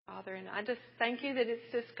Father. And I just thank you that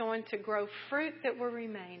it's just going to grow fruit that will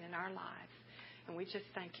remain in our lives. And we just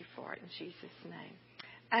thank you for it in Jesus'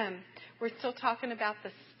 name. We're still talking about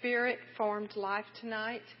the Spirit-formed life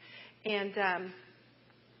tonight. And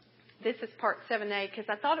this is part 7A because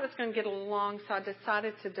I thought it was going to get a little long, so I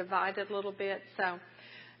decided to divide it a little bit. So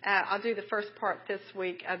I'll do the first part this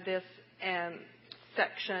week of this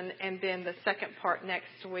section and then the second part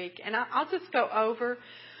next week. And I'll just go over.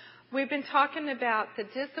 We've been talking about the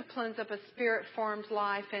disciplines of a Spirit-formed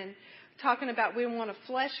life and talking about we want a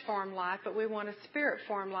flesh-formed life, but we want a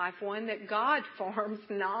Spirit-formed life, one that God forms,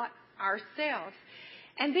 not ourselves.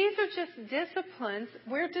 And these are just disciplines.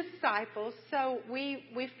 We're disciples, so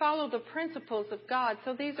we follow the principles of God.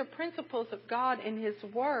 So these are principles of God in His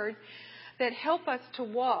Word that help us to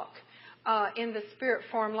walk in the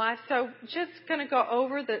Spirit-formed life. So just going to go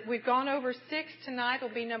over that. We've gone over 6 tonight.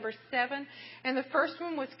 It'll be number 7. And the first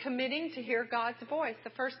one was committing to hear God's voice.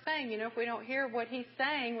 The first thing, if we don't hear what He's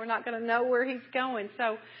saying, we're not going to know where He's going.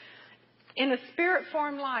 So in a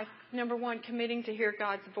Spirit-formed life, number 1, committing to hear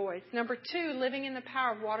God's voice. Number 2, living in the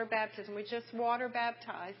power of water baptism. We just water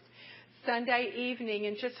baptized Sunday evening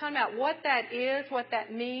and just talking about what that is, what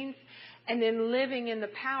that means, and then living in the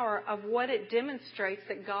power of what it demonstrates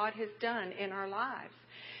that God has done in our lives.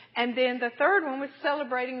 And then the third one was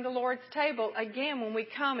celebrating the Lord's table. Again, when we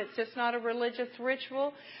come, it's just not a religious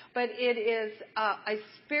ritual, but it is a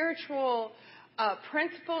spiritual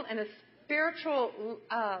principle and a spiritual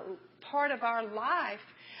part of our life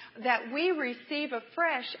that we receive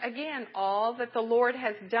afresh, again, all that the Lord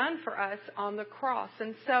has done for us on the cross.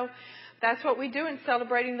 And so that's what we do in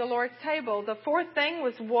celebrating the Lord's table. The fourth thing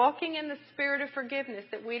was walking in the spirit of forgiveness,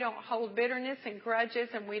 that we don't hold bitterness and grudges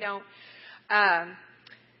and we don't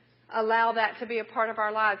allow that to be a part of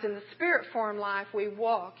our lives. In the Spirit-formed life, we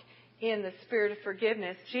walk in the spirit of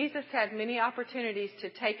forgiveness. Jesus had many opportunities to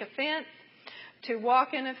take offense, to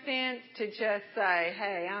walk in offense, to just say,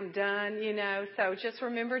 hey, I'm done, So just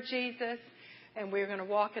remember Jesus, and we're going to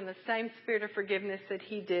walk in the same spirit of forgiveness that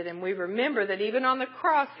He did. And we remember that even on the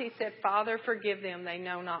cross, He said, Father, forgive them. They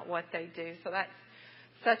know not what they do. So that's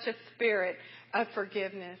such a spirit of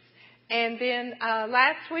forgiveness. And then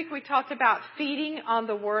last week we talked about feeding on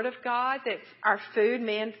the Word of God. That's our food.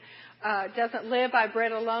 Man doesn't live by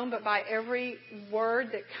bread alone, but by every word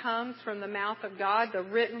that comes from the mouth of God, the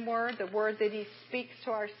written word, the word that He speaks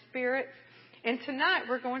to our spirits. And tonight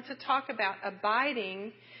we're going to talk about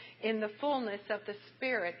abiding in the fullness of the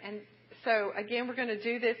Spirit. And so, again, we're going to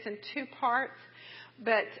do this in 2 parts,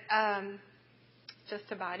 but just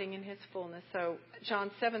abiding in His fullness. So John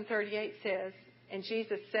 7:38 says, and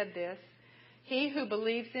Jesus said this, He who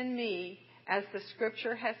believes in me, as the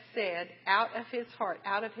Scripture has said, out of his heart,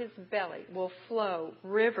 out of his belly, will flow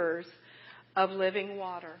rivers of living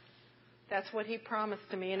water. That's what He promised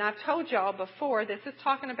to me. And I've told y'all before, this is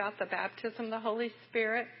talking about the baptism of the Holy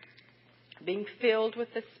Spirit, being filled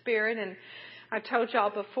with the Spirit. And I told y'all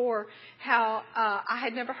before how I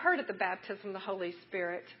had never heard of the baptism of the Holy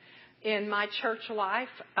Spirit in my church life.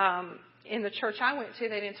 In the church I went to,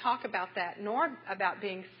 they didn't talk about that, nor about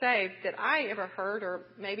being saved that I ever heard, or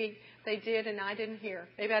maybe they did and I didn't hear.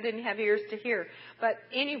 Maybe I didn't have ears to hear. But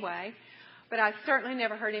anyway, I certainly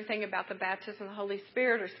never heard anything about the baptism of the Holy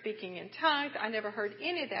Spirit or speaking in tongues. I never heard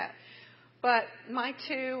any of that. But my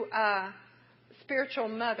 2 spiritual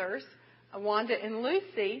mothers, Wanda and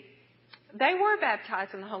Lucy, they were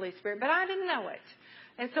baptized in the Holy Spirit, but I didn't know it.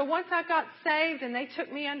 And so once I got saved and they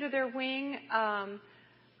took me under their wing,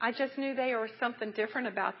 I just knew there was something different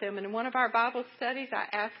about them. And in one of our Bible studies, I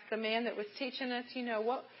asked the man that was teaching us,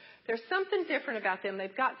 there's something different about them.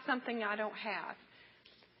 They've got something I don't have.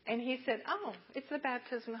 And he said, oh, it's the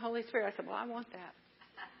baptism of the Holy Spirit. I said, well, I want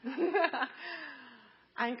that.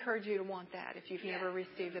 I encourage you to want that if you've never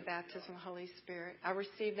received the baptism of the Holy Spirit. I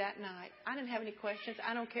received that night. I didn't have any questions.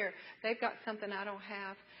 I don't care. They've got something I don't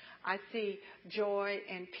have. I see joy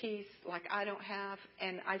and peace like I don't have,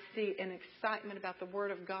 and I see an excitement about the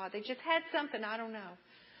Word of God. They just had something I don't know.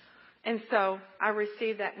 And so I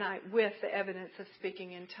received that night with the evidence of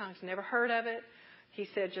speaking in tongues. Never heard of it. He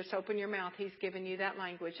said, just open your mouth. He's given you that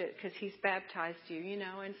language because He's baptized you,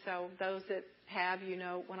 And so those that have,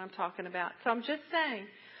 what I'm talking about. So I'm just saying,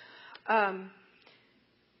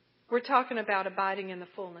 we're talking about abiding in the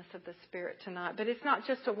fullness of the Spirit tonight. But it's not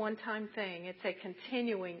just a one-time thing. It's a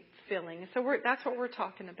continuing filling. So that's what we're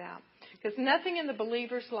talking about. Because nothing in the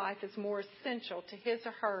believer's life is more essential to his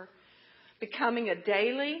or her becoming a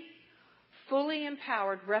daily, fully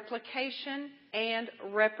empowered replication and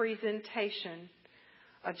representation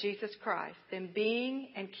of Jesus Christ than being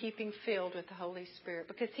and keeping filled with the Holy Spirit.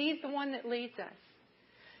 Because He's the one that leads us.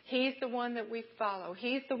 He's the one that we follow.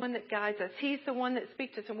 He's the one that guides us. He's the one that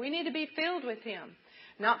speaks to us. And we need to be filled with Him.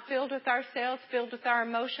 Not filled with ourselves, filled with our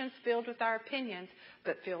emotions, filled with our opinions,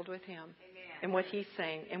 but filled with Him. Amen. And what He's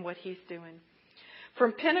saying and what He's doing.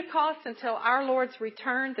 From Pentecost until our Lord's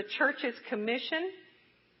return, the church's commission,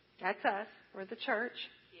 that's us, we're the church.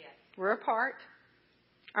 Yes. We're a part.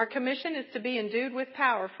 Our commission is to be endued with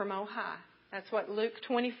power from on high. That's what Luke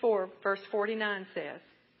 24, verse 49 says.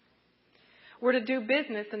 We're to do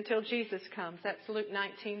business until Jesus comes. That's Luke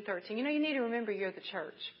 19:13. You need to remember you're the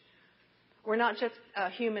church. We're not just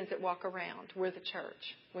humans that walk around. We're the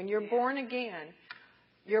church. When you're born again,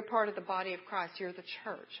 you're part of the body of Christ. You're the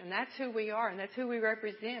church. And that's who we are, and that's who we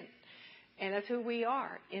represent. And that's who we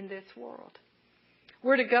are in this world.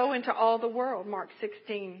 We're to go into all the world, Mark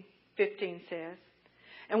 16:15 says.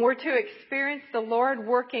 And we're to experience the Lord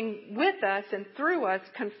working with us and through us,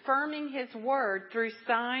 confirming His word through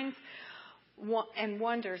signs and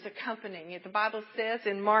wonders accompanying it. The Bible says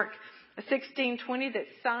in Mark 16:20 that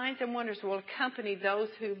signs and wonders will accompany those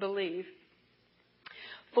who believe.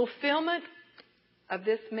 Fulfillment of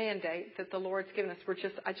this mandate that the Lord's given us.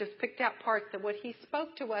 I just picked out parts of what He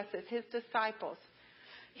spoke to us as His disciples.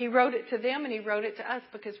 He wrote it to them and He wrote it to us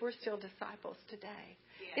because we're still disciples today.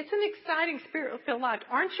 Yes. It's an exciting Spirit-filled life.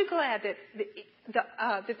 Aren't you glad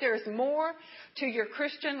that there is more to your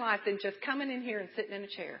Christian life than just coming in here and sitting in a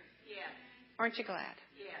chair? Yes. Aren't you glad?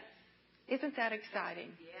 Yes. Isn't that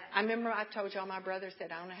exciting? Yes. I remember I told y'all my brother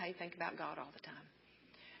said, I don't know how you think about God all the time.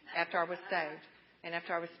 After I was saved and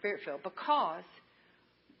after I was Spirit-filled. Because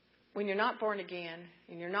when you're not born again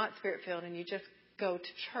and you're not Spirit-filled and you just go to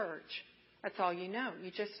church, that's all you know.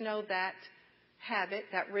 You just know that habit,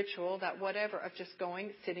 that ritual, that whatever of just going,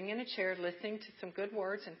 sitting in a chair, listening to some good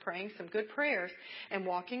words and praying some good prayers and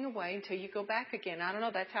walking away until you go back again. I don't know.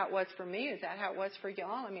 That's how it was for me. Is that how it was for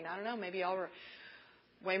y'all? I mean, I don't know. Maybe y'all were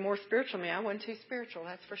way more spiritual than me. I wasn't too spiritual,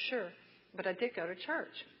 that's for sure. But I did go to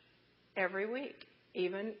church every week.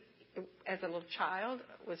 Even as a little child,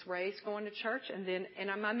 was raised going to church, and then in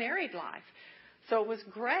my married life. So it was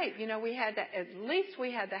great. We had that, at least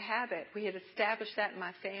we had the habit. We had established that in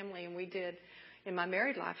my family, and we did in my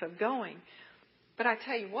married life of going. But I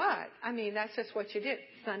tell you what, that's just what you did.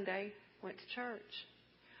 Sunday, went to church.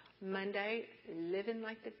 Monday, living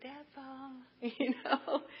like the devil,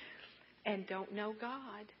 and don't know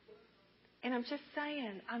God. And I'm just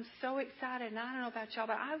saying, I'm so excited, and I don't know about y'all,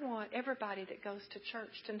 but I want everybody that goes to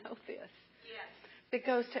church to know this. Yes. That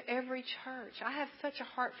goes to every church. I have such a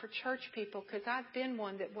heart for church people because I've been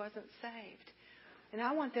one that wasn't saved. And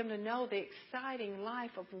I want them to know the exciting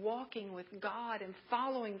life of walking with God and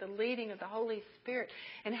following the leading of the Holy Spirit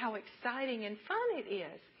and how exciting and fun it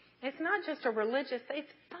is. It's not just a religious, it's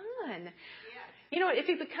fun. If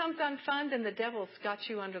it becomes unfun, then the devil's got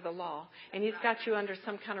you under the law. And he's got you under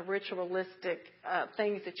some kind of ritualistic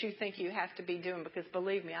things that you think you have to be doing. Because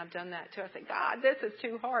believe me, I've done that too. I said, God, this is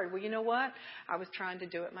too hard. Well, you know what? I was trying to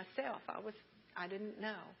do it myself. I didn't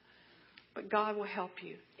know. But God will help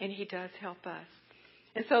you. And He does help us.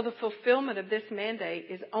 And so the fulfillment of this mandate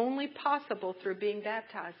is only possible through being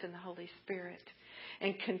baptized in the Holy Spirit.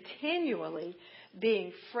 And continually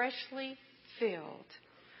being freshly filled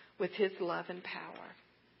with His love and power.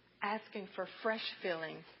 Asking for fresh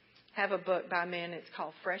filling. I have a book by a man, it's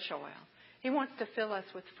called Fresh Oil. He wants to fill us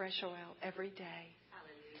with fresh oil every day.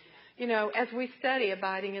 Hallelujah. As we study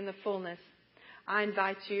abiding in the fullness, I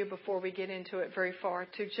invite you, before we get into it very far,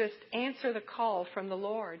 to just answer the call from the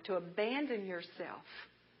Lord to abandon yourself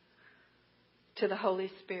to the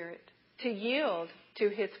Holy Spirit, to yield to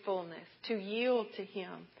His fullness, to yield to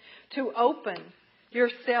Him, to open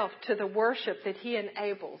yourself to the worship that He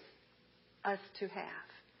enables us to have.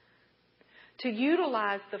 To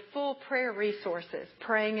utilize the full prayer resources,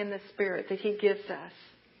 praying in the Spirit that He gives us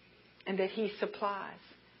and that He supplies.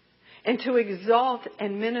 And to exalt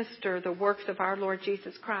and minister the works of our Lord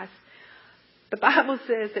Jesus Christ. The Bible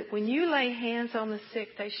says that when you lay hands on the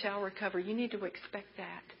sick, they shall recover. You need to expect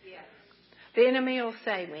that. Yes. The enemy will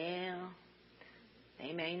say, well,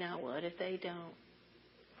 they may not. What if they don't?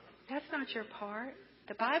 That's not your part.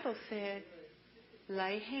 The Bible said,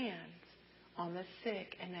 lay hands on the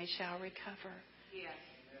sick and they shall recover. Yes.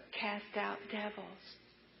 Cast out devils.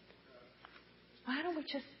 Why don't we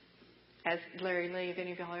just, as Larry Lee, if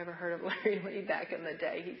any of y'all ever heard of Larry Lee back in the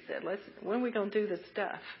day, he said, when are we going to do the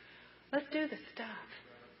stuff? Let's do the stuff.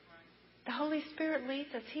 The Holy Spirit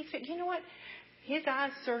leads us. You know what? His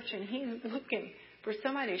eyes searching. He's looking for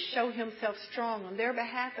somebody to show Himself strong on their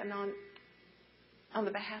behalf and on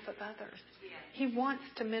the behalf of others. He wants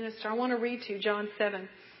to minister. I want to read to you John 7,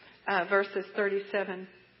 verses 37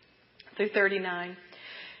 through 39.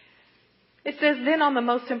 It says, then on the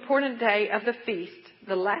most important day of the feast,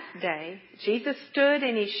 the last day, Jesus stood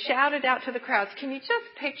and he shouted out to the crowds. Can you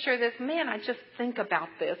just picture this? Man, I just think about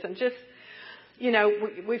this and just,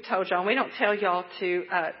 we've told y'all, we don't tell y'all to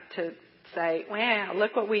say, wow,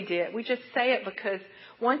 look what we did. We just say it because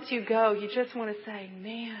once you go, you just want to say,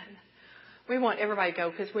 man, we want everybody to go,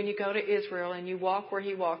 because when you go to Israel and you walk where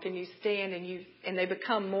he walked and you stand and they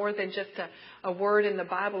become more than just a word in the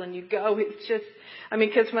Bible and you go, it's just,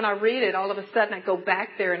 because when I read it, all of a sudden I go back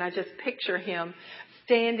there and I just picture him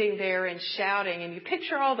standing there and shouting, and you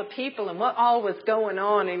picture all the people and what all was going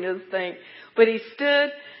on and you just think, but he stood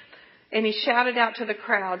and he shouted out to the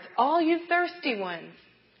crowds, all you thirsty ones,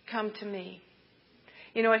 come to me.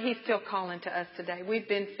 You know what? He's still calling to us today. We've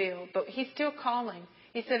been filled, but he's still calling.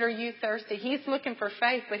 He said, are you thirsty? He's looking for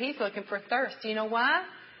faith, but he's looking for thirst. You know why?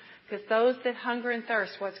 Because those that hunger and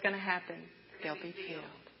thirst, what's going to happen? They'll be filled.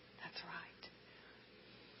 That's right.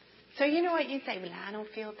 So you know what? You say, well, I don't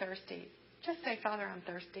feel thirsty. Just say, Father, I'm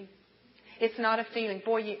thirsty. It's not a feeling.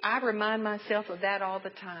 Boy, I remind myself of that all the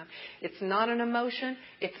time. It's not an emotion.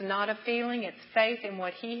 It's not a feeling. It's faith in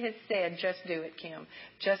what he has said. Just do it, Kim.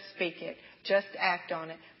 Just speak it. Just act on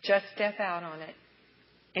it. Just step out on it.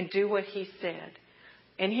 And do what he said.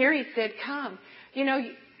 And here he said, come.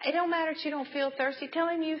 It don't matter if you don't feel thirsty. Tell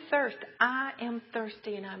him you thirst. I am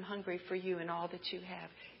thirsty and I'm hungry for you and all that you have.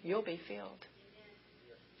 You'll be filled.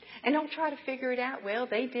 And don't try to figure it out. Well,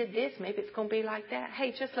 they did this. Maybe it's going to be like that.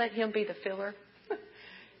 Hey, just let him be the filler.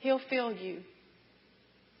 He'll fill you.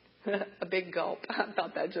 A big gulp. I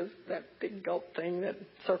thought that big gulp thing, that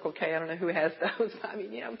Circle K, I don't know who has those.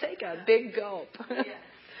 Take a big gulp. Yeah.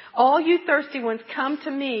 All you thirsty ones, come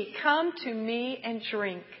to me and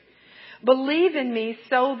drink. Believe in me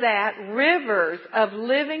so that rivers of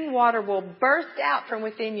living water will burst out from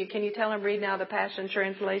within you. Can you tell I'm reading out the Passion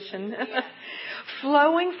Translation? Yeah.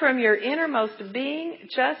 Flowing from your innermost being,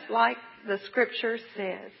 just like the Scripture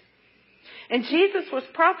says. And Jesus was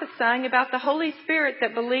prophesying about the Holy Spirit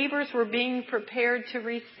that believers were being prepared to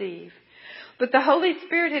receive. But the Holy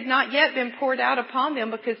Spirit had not yet been poured out upon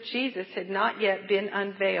them because Jesus had not yet been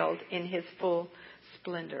unveiled in his full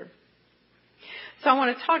splendor. So I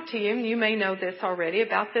want to talk to you, and you may know this already,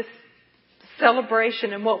 about this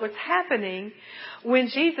celebration and what was happening when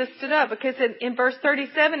Jesus stood up. Because in verse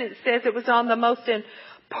 37 it says it was on the most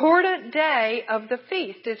important day of the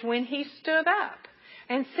feast is when he stood up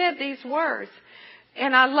and said these words.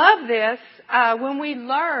 And I love this when we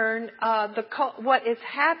learn what is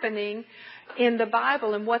happening in the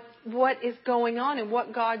Bible and what is going on and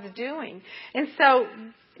what God's doing. And so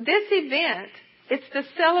this event, it's the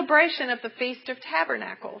celebration of the Feast of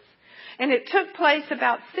Tabernacles. And it took place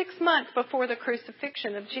about 6 months before the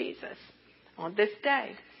crucifixion of Jesus on this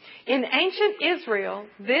day. In ancient Israel,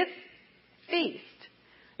 this feast,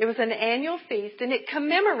 it was an annual feast, and it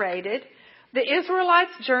commemorated the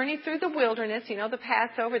Israelites' journey through the wilderness. The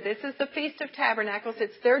Passover. This is the Feast of Tabernacles.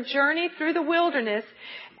 It's their journey through the wilderness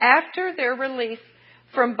after their release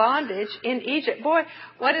from bondage in Egypt. Boy,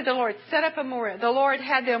 what did the Lord set up a memorial? The Lord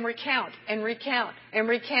had them recount and recount and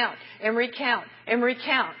recount and recount and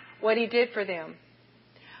recount what he did for them.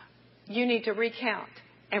 You need to recount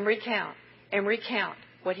and recount and recount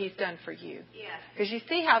what he's done for you. Because you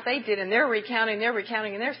see how they did, and they're recounting,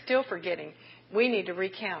 and they're still forgetting. We need to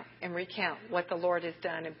recount and recount what the Lord has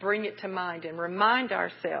done and bring it to mind and remind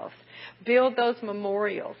ourselves. Build those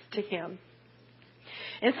memorials to him.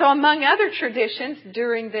 And so among other traditions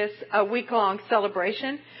during this week-long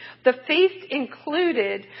celebration, the feast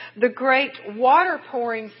included the great water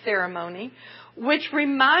pouring ceremony, which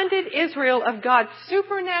reminded Israel of God's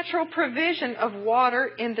supernatural provision of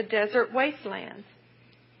water in the desert wastelands.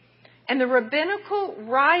 And the rabbinical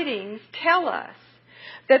writings tell us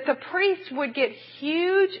that the priests would get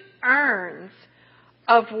huge urns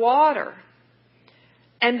of water,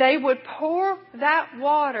 and they would pour that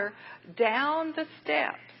water down the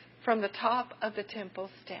steps from the top of the temple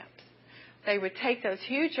steps. They would take those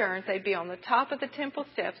huge urns, they'd be on the top of the temple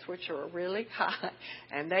steps, which are really high,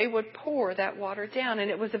 and they would pour that water down. And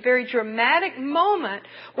it was a very dramatic moment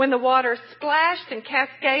when the water splashed and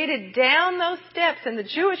cascaded down those steps, and the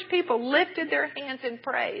Jewish people lifted their hands in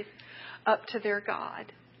praise up to their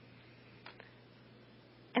God.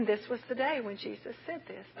 And this was the day when Jesus said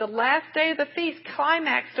this. The last day of the feast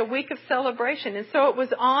climaxed a week of celebration. And so it was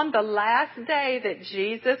on the last day that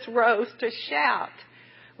Jesus rose to shout,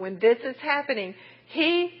 when this is happening,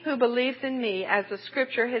 he who believes in me, as the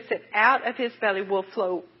Scripture has said, out of his belly will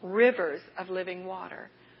flow rivers of living water.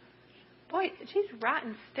 Boy, Jesus right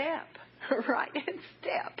in step. Right in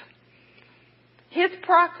step. His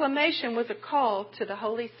proclamation was a call to the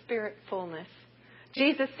Holy Spirit fullness,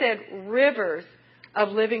 Jesus said rivers of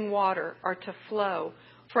living water are to flow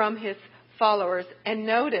from his followers. And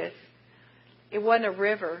notice, it wasn't a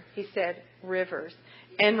river. He said rivers.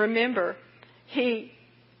 And remember, the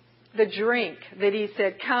drink that he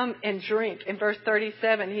said, come and drink. In verse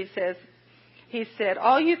 37, he said,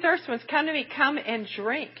 all you thirsty ones, come to me, come and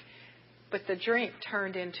drink. But the drink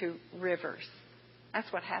turned into rivers.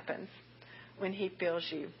 That's what happens when he fills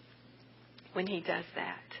you, when he does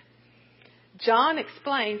that. John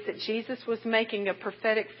explains that Jesus was making a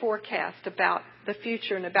prophetic forecast about the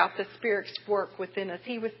future and about the Spirit's work within us.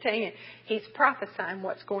 He was saying it. He's prophesying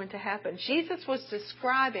what's going to happen. Jesus was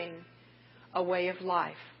describing a way of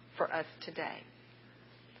life for us today.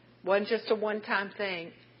 It wasn't just a one-time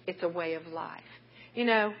thing. It's a way of life. You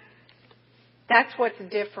know, that's what's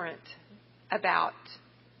different about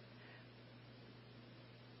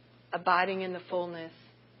abiding in the fullness,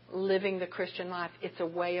 living the Christian life. It's a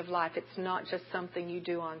way of life. It's not just something you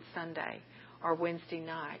do on Sunday or Wednesday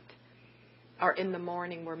night or in the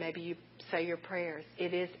morning where maybe you say your prayers.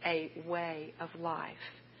 It is a way of life.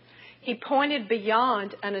 He pointed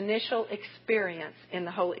beyond an initial experience in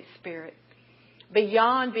the Holy Spirit,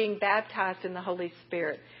 beyond being baptized in the Holy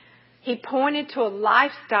Spirit. He pointed to a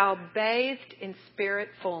lifestyle bathed in Spirit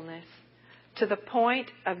fullness to the point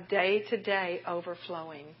of day-to-day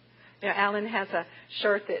overflowing. You know, Alan has a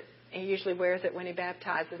shirt that he usually wears it when he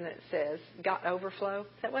baptizes, and it says, "Got overflow."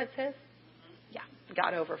 Is that what it says? Yeah,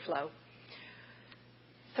 got overflow.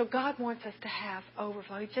 So God wants us to have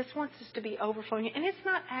overflow. He just wants us to be overflowing. And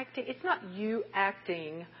it's not you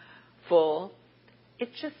acting full.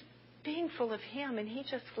 It's just being full of Him, and He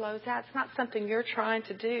just flows out. It's not something you're trying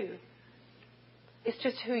to do. It's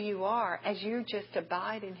just who you are as you just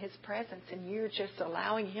abide in His presence and you're just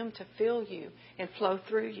allowing Him to fill you and flow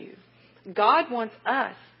through you. God wants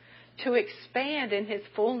us to expand in His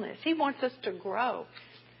fullness. He wants us to grow.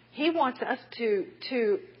 He wants us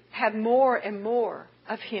to have more and more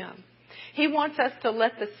of Him. He wants us to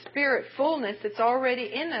let the Spirit fullness that's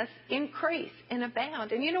already in us increase and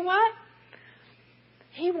abound. And you know what?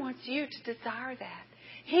 He wants you to desire that.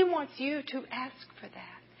 He wants you to ask for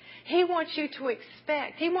that. He wants you to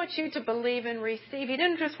expect. He wants you to believe and receive. He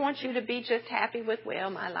doesn't just want you to be just happy with,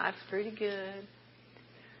 well, my life's pretty good.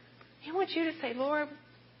 He wants you to say, Lord,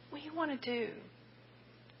 what do you want to do?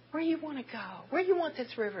 Where do you want to go? Where do you want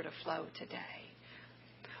this river to flow today?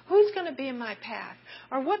 Who's going to be in my path?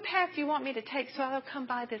 Or what path do you want me to take so I'll come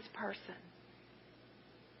by this person?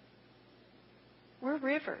 We're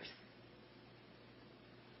rivers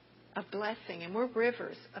of blessing, and we're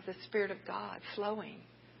rivers of the Spirit of God flowing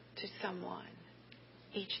to someone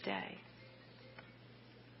each day.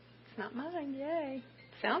 It's not mine, yay.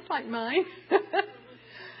 Sounds like mine.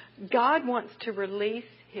 God wants to release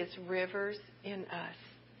His rivers in us.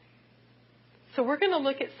 So we're going to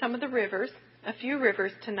look at some of the rivers, a few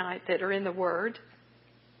rivers tonight that are in the Word.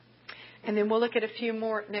 And then we'll look at a few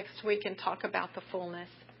more next week and talk about the fullness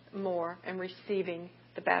more and receiving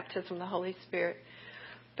the baptism of the Holy Spirit.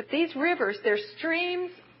 But these rivers, they're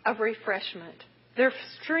streams of refreshment. They're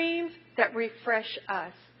streams that refresh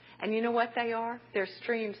us. And you know what they are? They're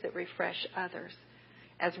streams that refresh others.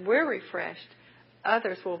 As we're refreshed,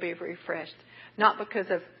 others will be refreshed. Not because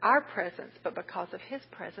of our presence, but because of His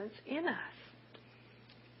presence in us.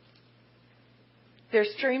 They're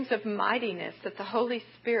streams of mightiness that the Holy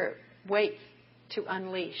Spirit waits to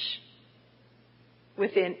unleash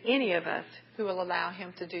within any of us who will allow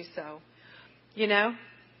Him to do so. You know,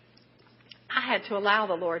 I had to allow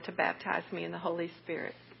the Lord to baptize me in the Holy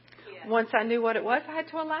Spirit. Yeah. Once I knew what it was, I had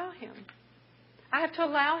to allow Him. I have to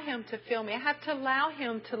allow Him to fill me. I have to allow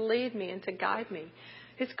Him to lead me and to guide me.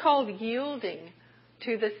 It's called yielding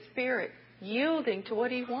to the Spirit. Yielding to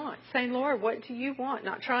what He wants. Saying, Lord, what do you want?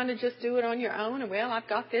 Not trying to just do it on your own and, well, I've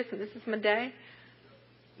got this and this is my day.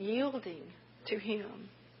 Yielding to Him.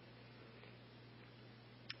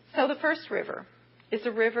 So the first river is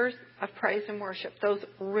the rivers of praise and worship. Those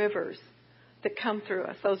rivers that come through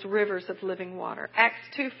us. Those rivers of living water. Acts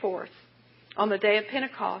 2:4. On the day of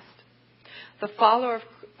Pentecost, the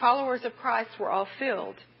followers of Christ were all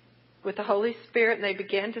filled with the Holy Spirit, and they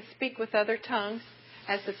began to speak with other tongues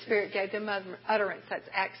as the Spirit gave them utterance. That's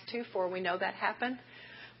Acts 2:4. We know that happened.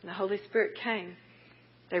 When the Holy Spirit came,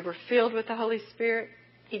 they were filled with the Holy Spirit.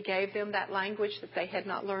 He gave them that language that they had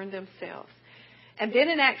not learned themselves. And then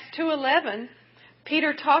in Acts 2:11,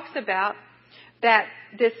 Peter talks about that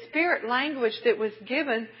this Spirit language that was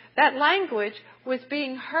given, that language was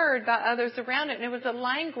being heard by others around it. And it was a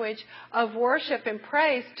language of worship and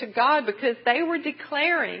praise to God because they were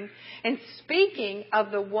declaring and speaking of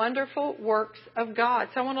the wonderful works of God.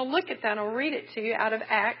 So I want to look at that. I'll read it to you out of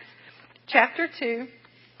Acts chapter 2,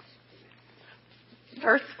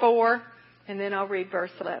 verse 4, and then I'll read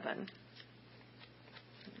verse 11.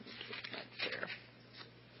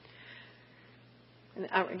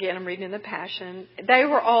 And again, I'm reading in the Passion. They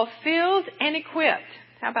were all filled and equipped.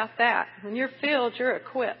 How about that? When you're filled, you're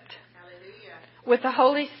equipped. Hallelujah. With the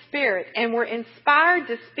Holy Spirit, and were inspired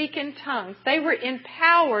to speak in tongues. They were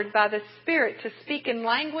empowered by the Spirit to speak in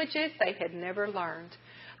languages they had never learned.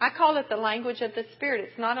 I call it the language of the Spirit.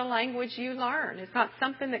 It's not a language you learn. It's not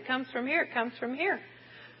something that comes from here. It comes from here.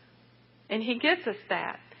 And He gives us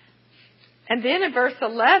that. And then in verse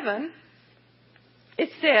 11, it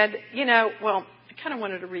said, I kind of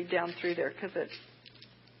wanted to read down through there because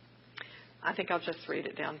I think I'll just read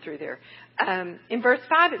it down through there. In verse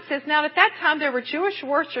 5 it says, now at that time there were Jewish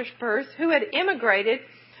worshippers who had immigrated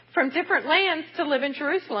from different lands to live in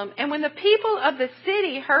Jerusalem. And when the people of the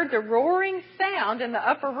city heard the roaring sound in the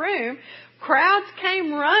upper room, crowds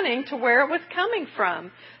came running to where it was coming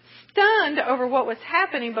from, stunned over what was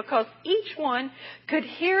happening because each one could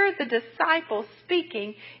hear the disciples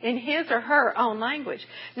speaking in his or her own language.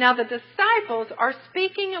 Now the disciples are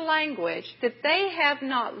speaking a language that they have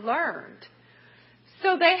not learned.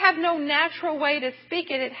 So they have no natural way to speak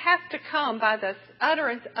it. It has to come by the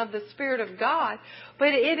utterance of the Spirit of God. But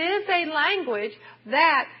it is a language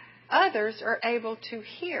that others are able to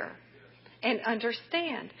hear and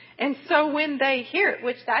understand. And so when they hear it,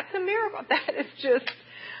 which that's a miracle, that is just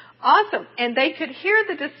awesome. And they could hear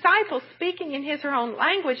the disciples speaking in his or her own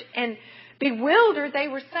language, and bewildered, they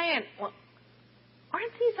were saying, well,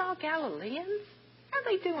 aren't these all Galileans? How are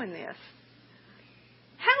they doing this?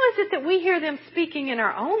 How is it that we hear them speaking in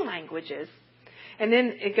our own languages? And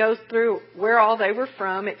then it goes through where all they were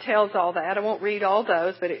from. It tells all that. I won't read all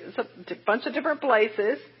those, but it's a bunch of different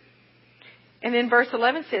places. And then verse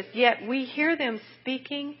 11 says, yet we hear them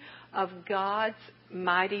speaking of God's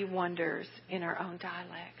mighty wonders in our own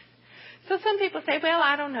dialects. So some people say, well,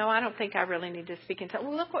 I don't know. I don't think I really need to speak in tongues.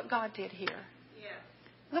 Well, look what God did here. Yeah.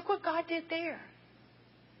 Look what God did there.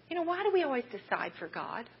 Why do we always decide for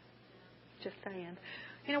God? Just saying.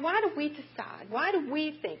 Why do we decide? Why do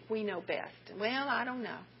we think we know best? Well, I don't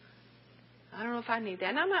know. I don't know if I need that.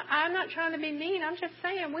 And I'm not trying to be mean. I'm just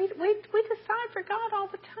saying we decide for God all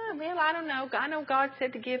the time. Well, I don't know. I know God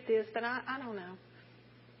said to give this, but I don't know.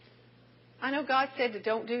 I know God said to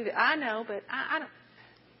don't do that. I know, but I don't.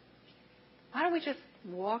 Why don't we just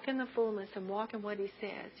walk in the fullness and walk in what He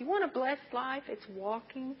says? You want a blessed life? It's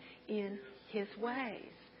walking in His ways.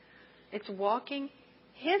 It's walking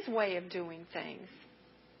His way of doing things.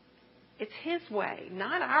 It's His way,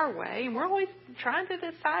 not our way. And we're always trying to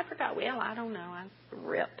decide for God. Well, I don't know. I'll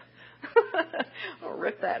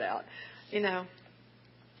rip that out.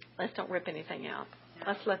 Let's don't rip anything out.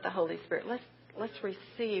 Let's let the Holy Spirit, let's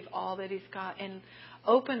receive all that He's got and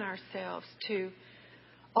open ourselves to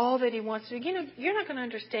all that He wants to do. You're not going to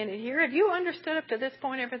understand it here. Have you understood up to this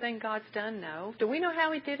point everything God's done? No. Do we know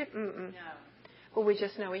how He did it? Mm-mm. No. Well, we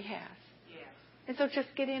just know He has. And so just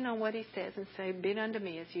get in on what He says and say, be it unto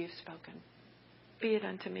me as you've spoken. Be it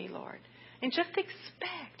unto me, Lord. And just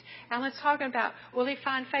expect. Alan's talking about, will He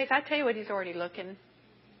find faith? I tell you what, He's already looking.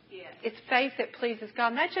 Yes. It's faith that pleases God.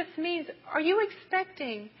 And that just means, are you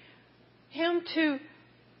expecting Him to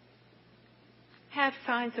have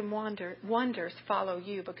signs and wonders follow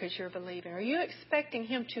you because you're believing? Are you expecting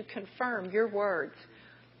Him to confirm your words,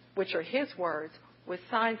 which are His words, with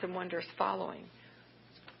signs and wonders following?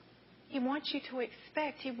 He wants you to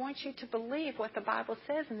expect. He wants you to believe what the Bible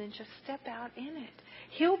says and then just step out in it.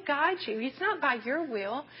 He'll guide you. It's not by your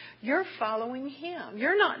will. You're following Him.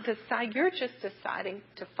 You're just deciding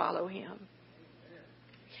to follow Him.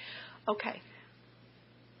 Okay.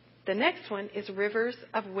 The next one is rivers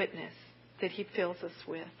of witness that He fills us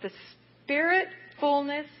with. The Spirit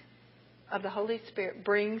fullness of the Holy Spirit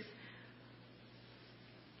brings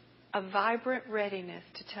a vibrant readiness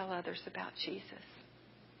to tell others about Jesus.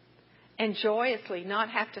 And joyously not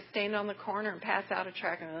have to stand on the corner and pass out a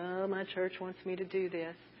tract. Oh, my church wants me to do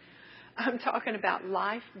this. I'm talking about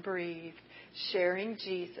life breathed, sharing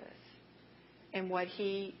Jesus and what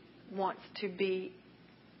He wants to be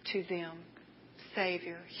to them.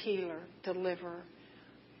 Savior, healer, deliverer.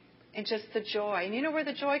 And just the joy. And you know where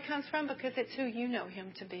the joy comes from? Because it's who you know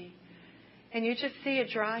Him to be. And you just see a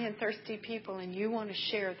dry and thirsty people and you want to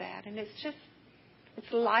share that. And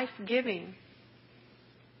it's life-giving.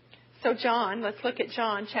 So John, let's look at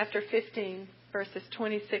John chapter 15, verses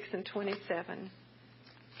 26 and 27.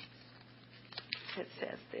 It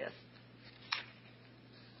says this.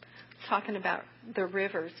 Talking about the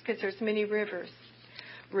rivers, because there's many rivers.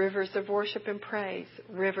 Rivers of worship and praise.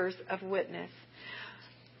 Rivers of witness.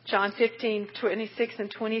 John 15:26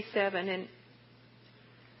 and 27.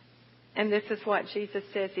 And this is what Jesus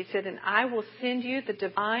says. He said, "And I will send you the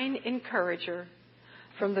divine encourager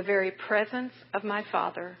from the very presence of my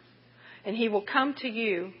Father. And he will come to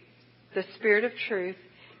you, the Spirit of truth,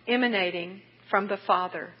 emanating from the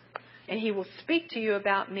Father. And he will speak to you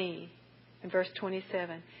about me." In verse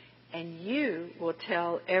 27, "And you will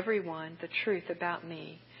tell everyone the truth about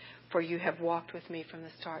me, for you have walked with me from the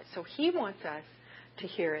start." So he wants us to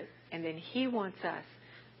hear it, and then he wants us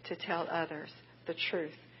to tell others the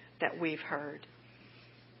truth that we've heard.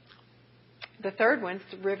 The third one's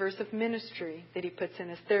the rivers of ministry that he puts in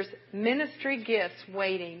us. There's ministry gifts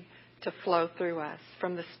waiting to flow through us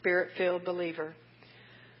from the Spirit-filled believer.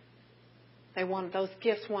 Those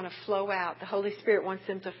gifts want to flow out. The Holy Spirit wants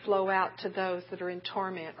them to flow out to those that are in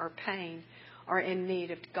torment or pain or in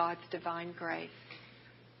need of God's divine grace.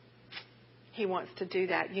 He wants to do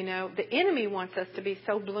that. You know, the enemy wants us to be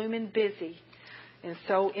so blooming busy and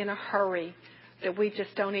so in a hurry that we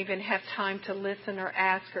just don't even have time to listen or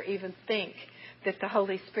ask or even think that the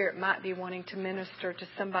Holy Spirit might be wanting to minister to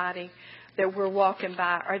somebody that we're walking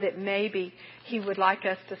by, or that maybe he would like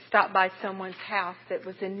us to stop by someone's house that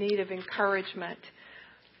was in need of encouragement.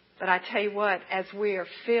 But I tell you what, as we are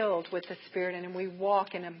filled with the Spirit and we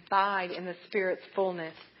walk and abide in the Spirit's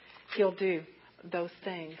fullness, he'll do those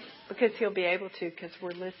things because he'll be able to, because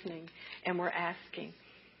we're listening and we're asking.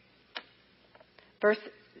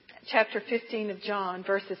 Chapter 15 of John,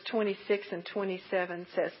 verses 26 and 27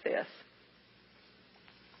 says this.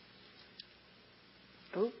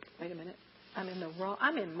 Oop, wait a minute. I'm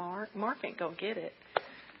in Mark. Mark ain't going to get it.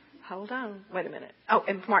 Hold on. Wait a minute. Oh,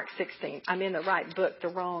 and Mark 16. I'm in the right book, the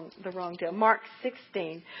wrong deal. Mark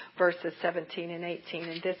 16, verses 17 and 18,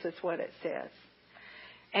 and this is what it says.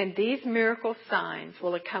 "And these miracle signs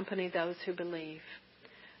will accompany those who believe.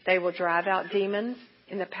 They will drive out demons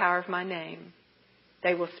in the power of my name.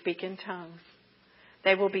 They will speak in tongues.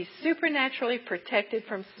 They will be supernaturally protected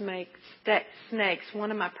from snakes, one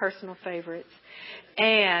of my personal favorites.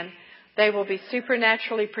 And they will be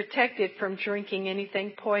supernaturally protected from drinking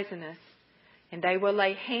anything poisonous. And they will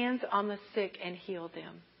lay hands on the sick and heal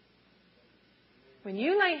them." When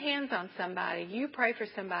you lay hands on somebody, you pray for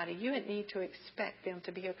somebody, you need to expect them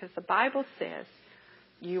to be healed, because the Bible says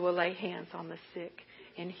you will lay hands on the sick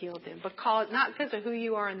and heal them. Not because of who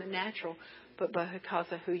you are in the natural, but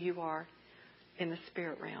because of who you are in the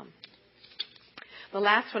spirit realm. The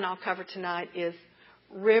last one I'll cover tonight is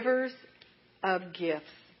rivers of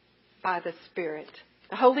gifts by the Spirit.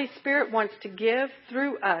 The Holy Spirit wants to give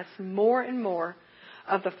through us more and more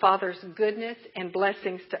of the Father's goodness and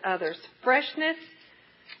blessings to others. Freshness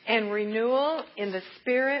and renewal in the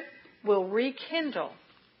Spirit will rekindle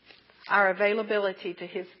our availability to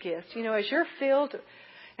His gifts. You know, as you're filled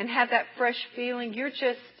and have that fresh feeling,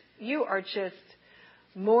 you are just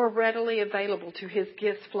more readily available to His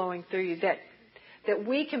gifts flowing through you, that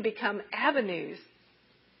we can become avenues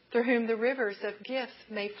through whom the rivers of gifts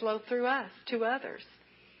may flow through us to others.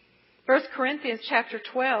 1 Corinthians chapter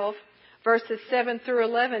 12, verses 7 through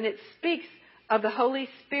 11, it speaks of the Holy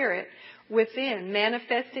Spirit within,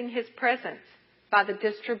 manifesting His presence by the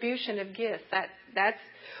distribution of gifts. That's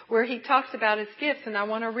where he talks about His gifts, and I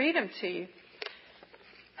want to read them to you.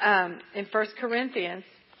 In 1 Corinthians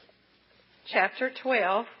chapter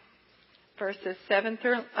 12, verses 7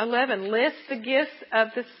 through 11, lists the gifts of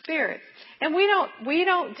the Spirit. And we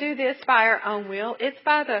don't do this by our own will. It's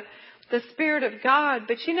by the Spirit of God.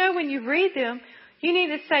 But you know, when you read them, you need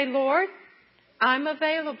to say, Lord, I'm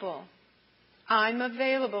available. I'm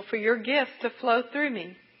available for your gifts to flow through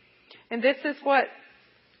me. And this is what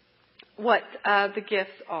the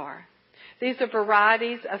gifts are. These are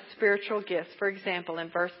varieties of spiritual gifts. For example, in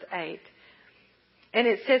verse 8. And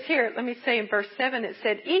it says here, let me say in verse 7, it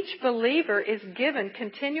said, each believer is given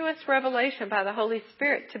continuous revelation by the Holy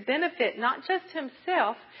Spirit to benefit not just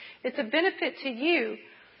himself, it's a benefit to you,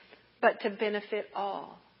 but to benefit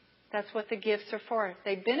all. That's what the gifts are for.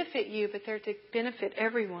 They benefit you, but they're to benefit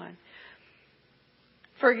everyone.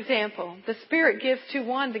 For example, the Spirit gives to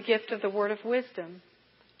one the gift of the word of wisdom.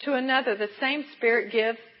 To another, the same Spirit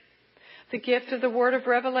gives the gift of the word of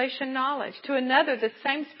revelation knowledge. To another, the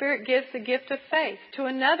same Spirit gives the gift of faith. To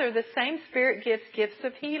another, the same Spirit gives gifts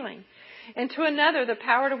of healing. And to another, the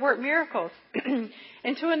power to work miracles.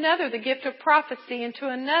 And to another, the gift of prophecy. And to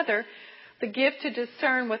another, the gift to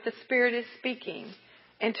discern what the Spirit is speaking.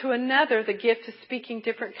 And to another, the gift of speaking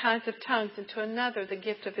different kinds of tongues. And to another, the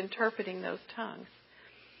gift of interpreting those tongues.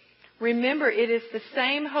 Remember, it is the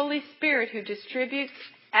same Holy Spirit who distributes,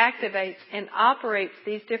 activates, and operates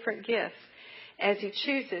these different gifts. as He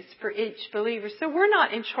chooses for each believer. So we're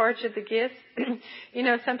not in charge of the gifts.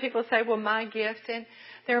 Some people say, well, my gift, and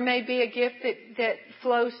there may be a gift that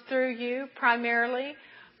flows through you primarily,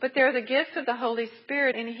 but they're the gifts of the Holy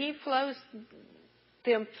Spirit, and He flows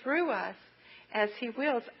them through us as He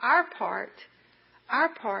wills. Our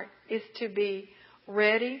part is to be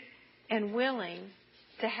ready and willing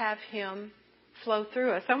to have Him flow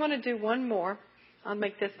through us. I want to do one more. I'll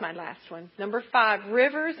make this my last one. Number 5,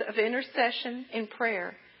 rivers of intercession in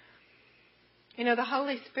prayer. The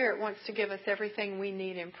Holy Spirit wants to give us everything we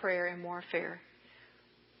need in prayer and warfare.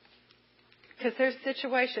 Because there's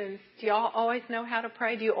situations. Do y'all always know how to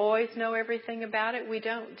pray? Do you always know everything about it? We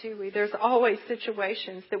don't, do we? There's always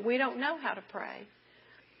situations that we don't know how to pray.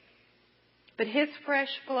 But His fresh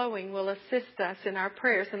flowing will assist us in our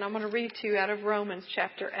prayers. And I'm going to read to you out of Romans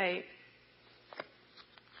chapter 8.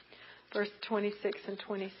 Verse 26 and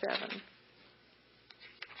 27.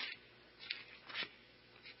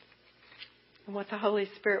 And what the Holy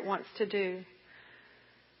Spirit wants to do.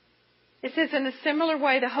 It says, in a similar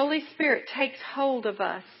way, the Holy Spirit takes hold of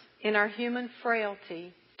us in our human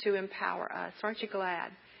frailty to empower us. Aren't you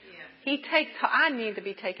glad? Yeah. I need to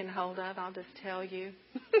be taken hold of, I'll just tell you.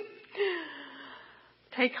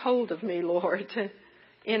 Take hold of me, Lord,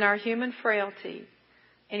 in our human frailty.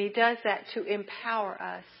 And He does that to empower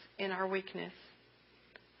us in our weakness.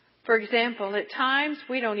 For example, at times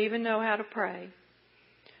we don't even know how to pray,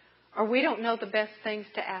 or we don't know the best things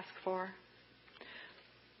to ask for.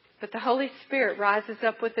 But the Holy Spirit rises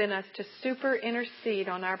up within us to super intercede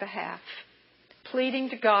on our behalf,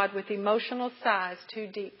 pleading to God with emotional sighs too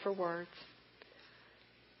deep for words.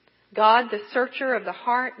 God, the searcher of the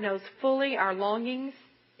heart, knows fully our longings,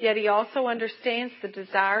 yet He also understands the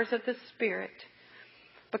desires of the Spirit.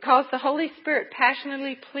 Because the Holy Spirit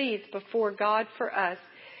passionately pleads before God for us,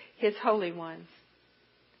 His holy ones,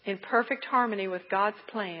 in perfect harmony with God's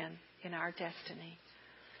plan in our destiny.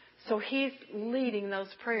 So He's leading those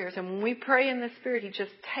prayers. And when we pray in the Spirit, He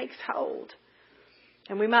just takes hold.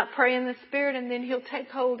 And we might pray in the Spirit and then He'll take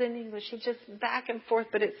hold in English. He just back and forth.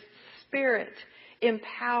 But it's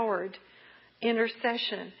Spirit-empowered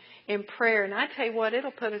intercession in prayer. And I tell you what,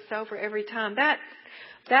 it'll put us over every time.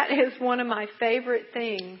 That is one of my favorite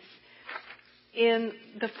things in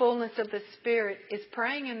the fullness of the Spirit, is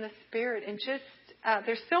praying in the Spirit. And just,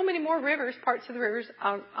 there's so many more rivers, parts of the rivers.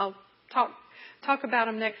 I'll talk about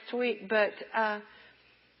them next week. But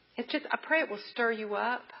it's just, I pray it will stir you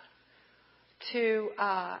up to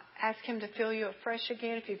ask Him to fill you afresh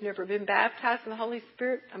again. If you've never been baptized in the Holy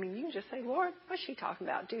Spirit, you can just say, Lord, what's she talking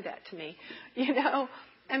about? Do that to me. He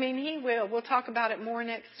will. We'll talk about it more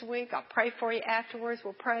next week. I'll pray for you afterwards.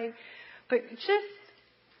 We'll pray. But just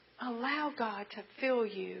allow God to fill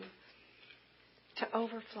you to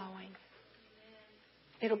overflowing.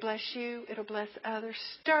 It'll bless you. It'll bless others.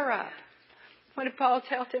 Stir up. What did Paul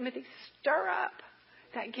tell Timothy? Stir up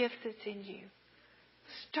that gift that's in you.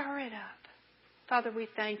 Stir it up. Father, we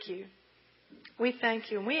thank you. We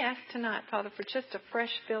thank you. And we ask tonight, Father, for just a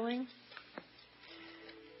fresh filling.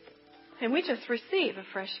 And we just receive a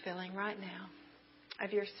fresh filling right now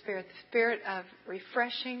of your Spirit, the Spirit of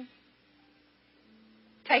refreshing,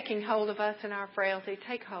 taking hold of us in our frailty.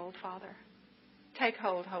 Take hold, Father. Take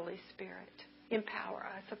hold, Holy Spirit. Empower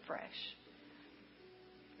us afresh.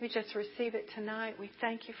 We just receive it tonight. We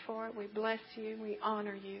thank you for it. We bless you. We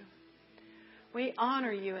honor you. We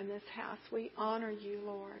honor you in this house. We honor you,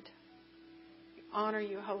 Lord. We honor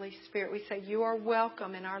you, Holy Spirit. We say you are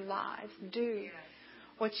welcome in our lives. Do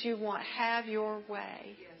what you want. Have your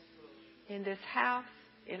way in this house,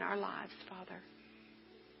 in our lives, Father.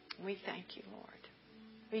 We thank you, Lord.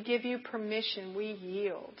 We give you permission. We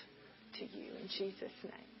yield to you in Jesus'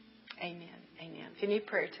 name. Amen. Amen. If you need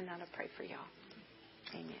prayer tonight, I'll pray for y'all.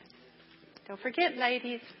 Amen. Don't forget,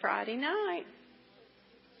 ladies, Friday night.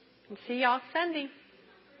 And see y'all Sunday,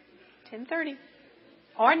 10:30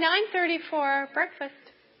 or 9:30 for breakfast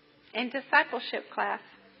and discipleship class.